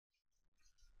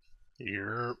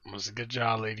What's a good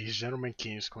job, ladies, gentlemen,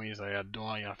 kings, queens? How y'all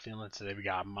doing? Y'all feeling? Today we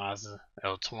got Mazza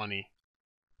L20,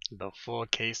 the full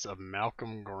case of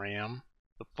Malcolm Graham.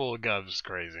 The full gov is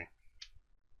crazy.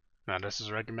 Now this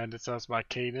is recommended to us by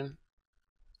Caden.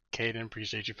 Caden,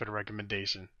 appreciate you for the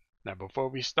recommendation. Now before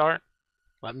we start,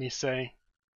 let me say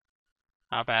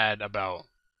I've had about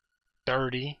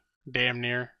 30 damn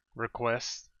near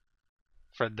requests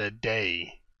for the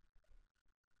day.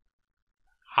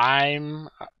 I'm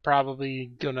probably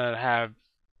gonna have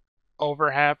over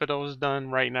half of those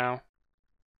done right now.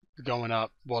 Going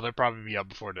up. Well, they'll probably be up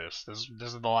before this. This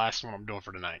is the last one I'm doing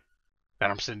for tonight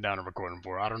that I'm sitting down and recording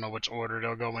for. I don't know which order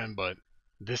they'll go in, but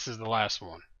this is the last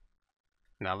one.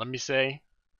 Now let me say,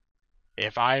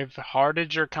 if I've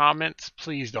hearted your comments,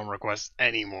 please don't request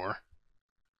any more,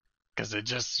 because it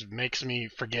just makes me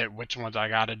forget which ones I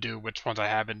gotta do, which ones I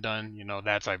haven't done, you know,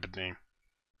 that type of thing.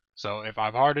 So if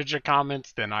I've hearted your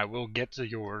comments, then I will get to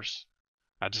yours.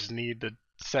 I just need the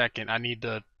second. I need the,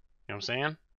 you know what I'm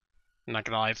saying? I'm not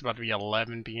gonna lie, it's about to be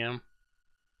 11 p.m.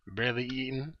 Barely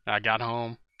eating. I got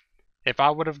home. If I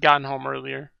would have gotten home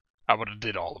earlier, I would have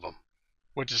did all of them,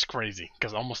 which is crazy,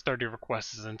 because almost 30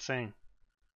 requests is insane.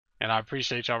 And I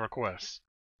appreciate y'all requests.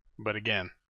 But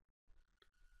again,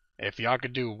 if y'all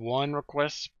could do one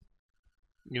request,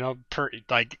 you know, per,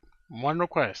 like, one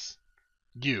request,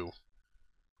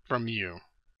 from you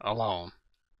alone,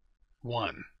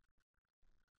 one,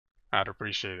 I'd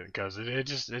appreciate it, because it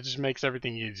just makes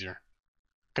everything easier.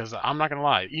 Because I'm not gonna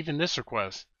lie, even this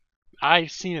request, I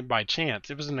seen it by chance.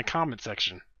 It was in the comment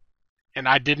section, and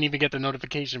I didn't even get the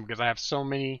notification because I have so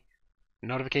many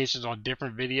notifications on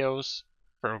different videos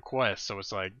for requests. So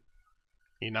it's like,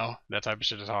 you know, that type of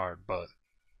shit is hard. But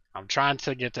I'm trying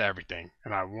to get to everything,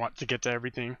 and I want to get to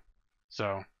everything.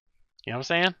 So, you know what I'm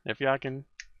saying? If y'all can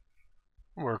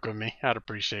work with me, I'd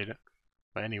appreciate it.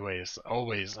 But anyways,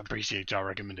 always appreciate y'all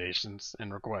recommendations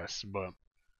and requests. But,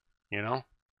 you know,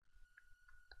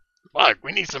 fuck,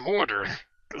 we need some order.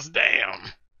 Cause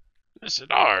damn, this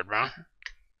shit hard, bro.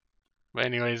 But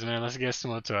anyways, man, let's get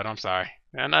smooth to it. I'm sorry.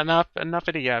 And enough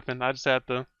of the yapping. I just have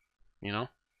to, you know,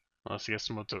 let's get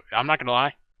smooth to it. I'm not gonna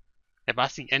lie. If I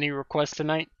see any requests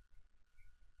tonight,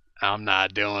 I'm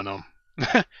not doing them.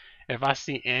 If I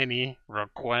see any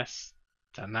requests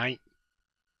tonight,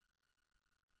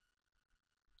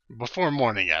 before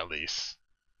morning at least,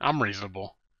 I'm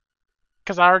reasonable.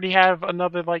 Cause I already have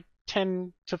another like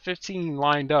 10 to 15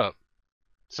 lined up.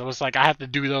 So it's like I have to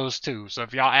do those too. So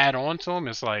if y'all add on to them,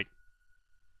 it's like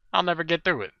I'll never get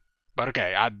through it. But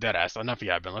okay, I deadass. Enough of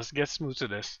yapping. Let's get smooth to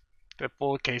this. The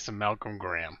full case of Malcolm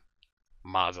Graham.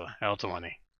 Mazza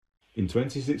L20. In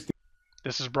 2016,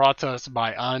 This is brought to us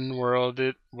by Unworld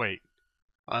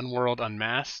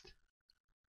Unmasked,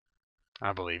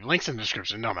 I believe. Links in the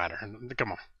description. No matter.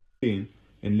 Come on. in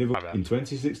My bad.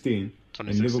 2016, 2016.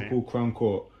 in Liverpool Crown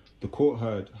Court, the court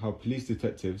heard how police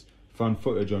detectives found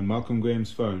footage on Malcolm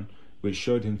Graham's phone which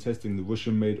showed him testing the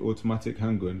Russian-made automatic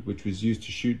handgun which was used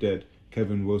to shoot dead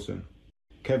Kevin Wilson.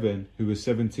 Kevin, who was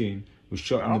 17, was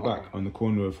shot in the back on the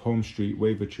corner of Holmes Street,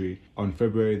 Wavertree on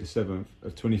February the 7th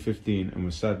of 2015 and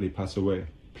was sadly passed away.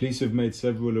 Police have made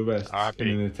several arrests in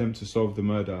an attempt to solve the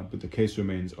murder, but the case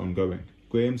remains ongoing.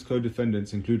 Graham's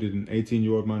co-defendants included an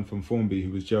 18-year-old man from Formby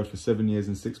who was jailed for 7 years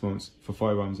and 6 months for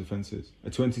firearms offences. A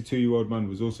 22-year-old man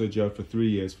was also jailed for 3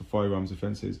 years for firearms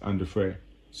offences and a fray.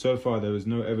 So far, there is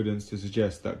no evidence to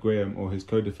suggest that Graham or his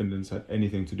co-defendants had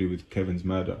anything to do with Kevin's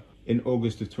murder. In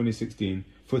August of 2016,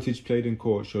 footage played in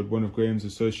court showed one of Graham's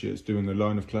associates doing a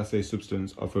line of Class A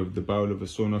substance off of the barrel of a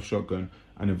sawn-off shotgun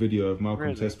and a video of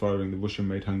Malcolm test-firing the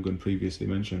Russian-made handgun previously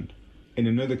mentioned. In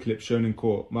another clip shown in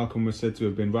court, Malcolm was said to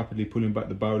have been rapidly pulling back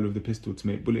the barrel of the pistol to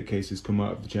make bullet cases come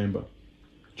out of the chamber.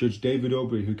 Judge David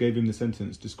Aubrey, who gave him the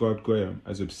sentence, described Graham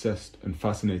as obsessed and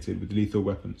fascinated with lethal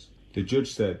weapons. The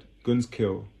judge said, "Guns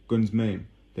kill, guns maim,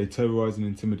 they terrorise and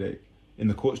intimidate. In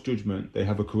the court's judgment, they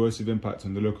have a corrosive impact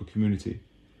on the local community.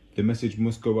 The message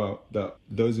must go out that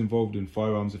those involved in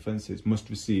firearms offences must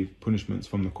receive punishments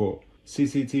from the court."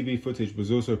 CCTV footage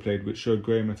was also played which showed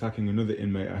Graham attacking another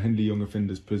inmate at Hindley Young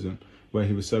Offenders Prison, where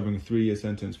he was serving a 3-year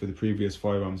sentence for the previous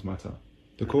firearms matter.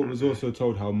 The court was also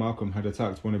told how Malcolm had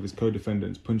attacked one of his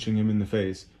co-defendants, punching him in the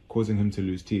face, causing him to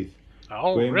lose teeth.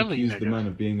 Graham accused the man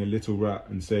of being a little rat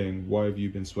and saying, "Why have you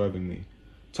been swerving me?"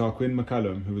 Tarquin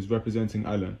McCallum, who was representing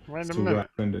Alan, told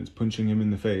defendants, punching him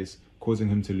in the face, causing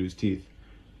him to lose teeth.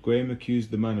 Graham accused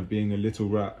the man of being a little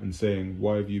rat and saying,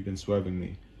 "Why have you been swerving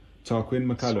me?" Tarquin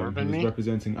McCallum, who was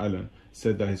representing Alan,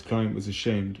 said that his client was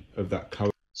ashamed of that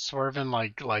coward. Swerving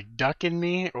like ducking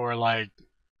me, or like,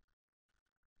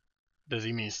 does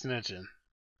he mean snitching?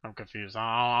 I'm confused.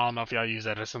 I don't know if y'all use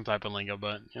that as some type of lingo,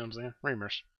 but you know what I'm saying?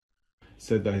 Reamers.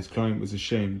 Said that his client was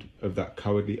ashamed of that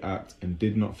cowardly act and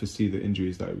did not foresee the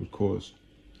injuries that it would cause.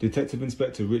 Detective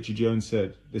Inspector Richie Jones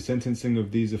said, "The sentencing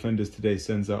of these offenders today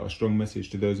sends out a strong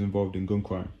message to those involved in gun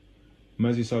crime.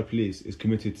 Merseyside Police is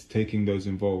committed to taking those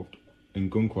involved in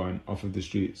gun crime off of the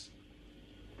streets."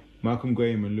 Malcolm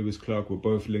Graham and Lewis Clark were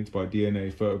both linked by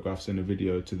DNA, photographs and a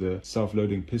video to the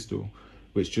self-loading pistol,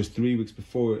 which just 3 weeks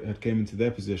before it had came into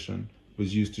their possession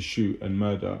was used to shoot and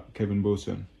murder Kevin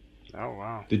Wilson. Oh,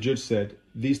 wow. The judge said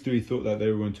these three thought that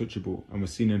they were untouchable and were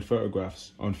seen in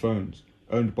photographs on phones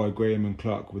owned by Graham and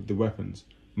Clark with the weapons.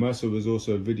 Mercer was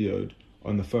also videoed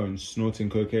on the phone snorting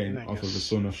cocaine off of a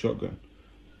sawn-off shotgun.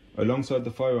 Alongside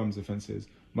the firearms offences,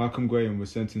 Malcolm Graham was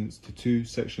sentenced to 2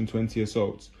 Section 20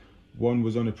 assaults. One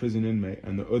was on a prison inmate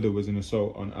and the other was an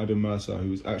assault on Adam Mercer, who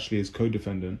was actually his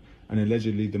co-defendant and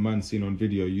allegedly the man seen on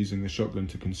video using the shotgun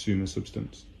to consume a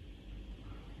substance.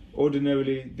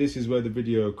 Ordinarily, this is where the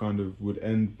video kind of would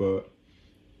end, but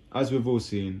as we've all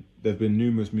seen, there have been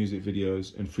numerous music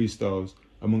videos and freestyles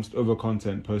amongst other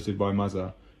content posted by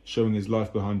Mazza showing his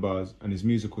life behind bars and his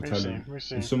musical talent,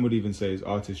 and some would even say his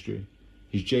artistry.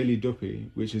 His Daily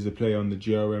Duppy, which is a play on the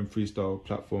GRM freestyle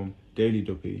platform Daily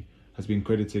Duppy, has been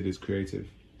credited as creative.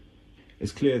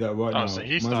 It's clear that right now, Mazza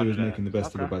is making the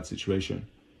best of a bad situation.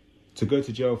 To go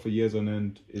to jail for years on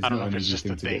end is not an easy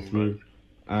thing to get through.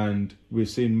 And we've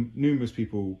seen numerous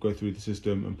people go through the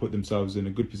system and put themselves in a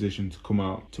good position to come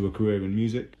out to a career in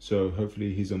music, so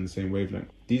hopefully he's on the same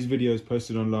wavelength. These videos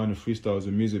posted online of freestyles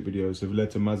and music videos have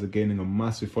led to Mazza gaining a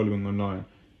massive following online,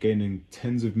 gaining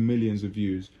tens of millions of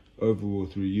views overall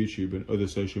through YouTube and other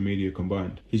social media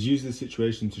combined. He's used this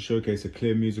situation to showcase a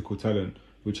clear musical talent,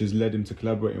 which has led him to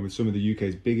collaborating with some of the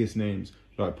UK's biggest names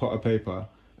like Potter Paper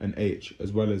and H,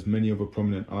 as well as many other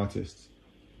prominent artists.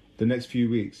 The next few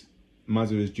weeks,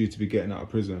 Mazza is due to be getting out of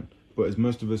prison, but as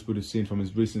most of us would have seen from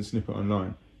his recent snippet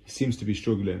online, he seems to be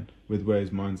struggling with where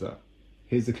his mind's at.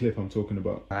 Here's the clip I'm talking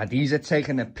about. These are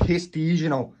taking a piss, these, you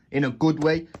know, in a good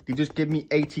way. They just give me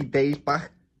 80 days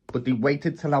back, but they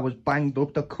waited till I was banged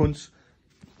up, the cunts.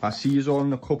 I'll see you all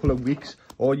in a couple of weeks.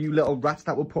 All you little rats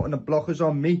that were putting the blockers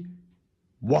on me,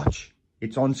 watch.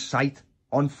 It's on site.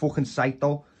 On fucking site,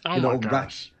 though. Oh, you little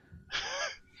rats.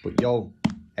 But yo,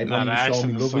 everyone show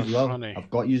me love as well. Funny. I've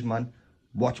got yous, man.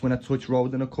 Watch when I touch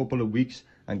road in a couple of weeks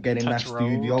and get in that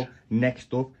studio.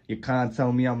 Next up, you can't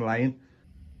tell me I'm lying.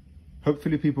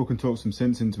 Hopefully people can talk some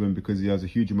sense into him because he has a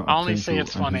huge amount of potential. I only say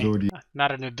it's funny,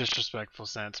 not in a disrespectful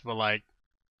sense, but like,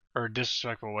 or a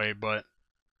disrespectful way, but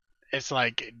it's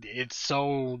like, it's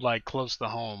so like close to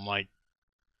home, like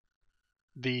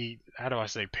the, how do I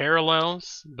say,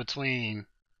 parallels between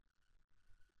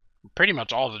pretty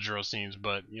much all the drill scenes,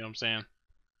 but you know what I'm saying?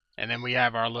 And then we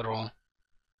have our little,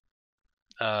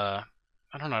 I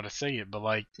don't know how to say it, but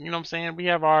like, you know what I'm saying? We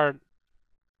have our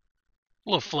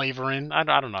little flavoring. I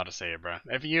don't know how to say it, bro.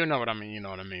 If you know what I mean, you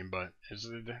know what I mean. But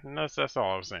that's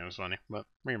all I was saying. It was funny. But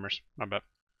rumors, my bad.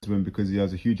 Because he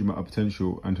has a huge amount of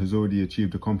potential and has already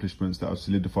achieved accomplishments that have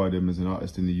solidified him as an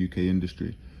artist in the UK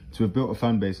industry. To have built a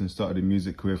fan base and started a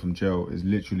music career from jail is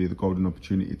literally the golden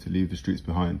opportunity to leave the streets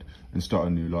behind and start a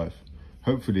new life.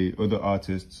 Hopefully, other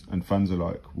artists and fans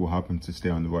alike will help him to stay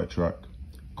on the right track.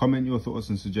 Comment your thoughts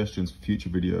and suggestions for future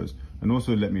videos, and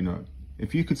also let me know.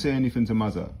 If you could say anything to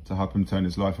Mazza to help him turn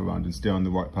his life around and stay on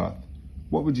the right path,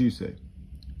 what would you say?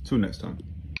 Till next time.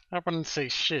 I wouldn't say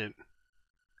shit,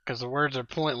 because the words are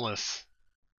pointless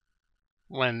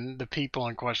when the people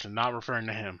in question, not referring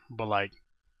to him, but like,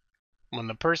 when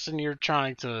the person you're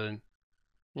trying to,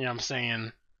 you know what I'm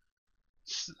saying,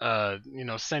 you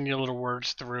know, send your little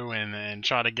words through and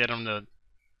try to get them to,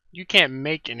 you can't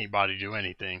make anybody do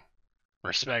anything,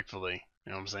 respectfully,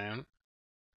 you know what I'm saying?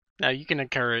 Now, you can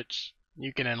encourage,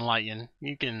 you can enlighten,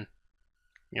 you can,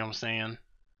 you know what I'm saying?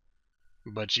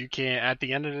 But you can't, at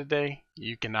the end of the day,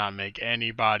 you cannot make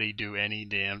anybody do any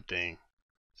damn thing.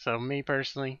 So me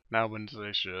personally, I wouldn't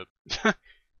say shit.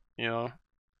 You know?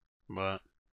 But,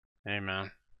 hey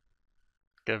man.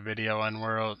 Good video,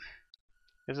 Unworld.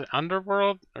 Is it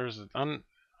Underworld? Or is it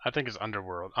I think it's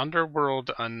Underworld.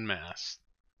 Underworld Unmasked.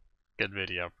 Good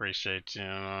video. Appreciate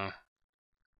you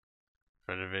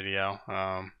for the video.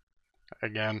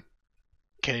 Again,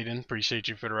 Caden, appreciate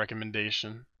you for the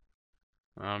recommendation.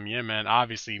 Yeah, man.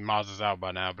 Obviously, Mazza's out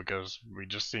by now because we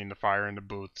just seen the fire in the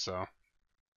booth, so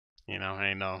you know,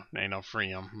 ain't no free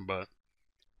him. But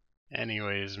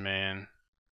anyways, man,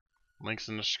 links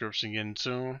in the description. Getting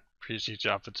tuned. Appreciate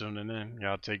y'all for tuning in.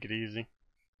 Y'all take it easy.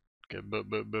 Goodbye.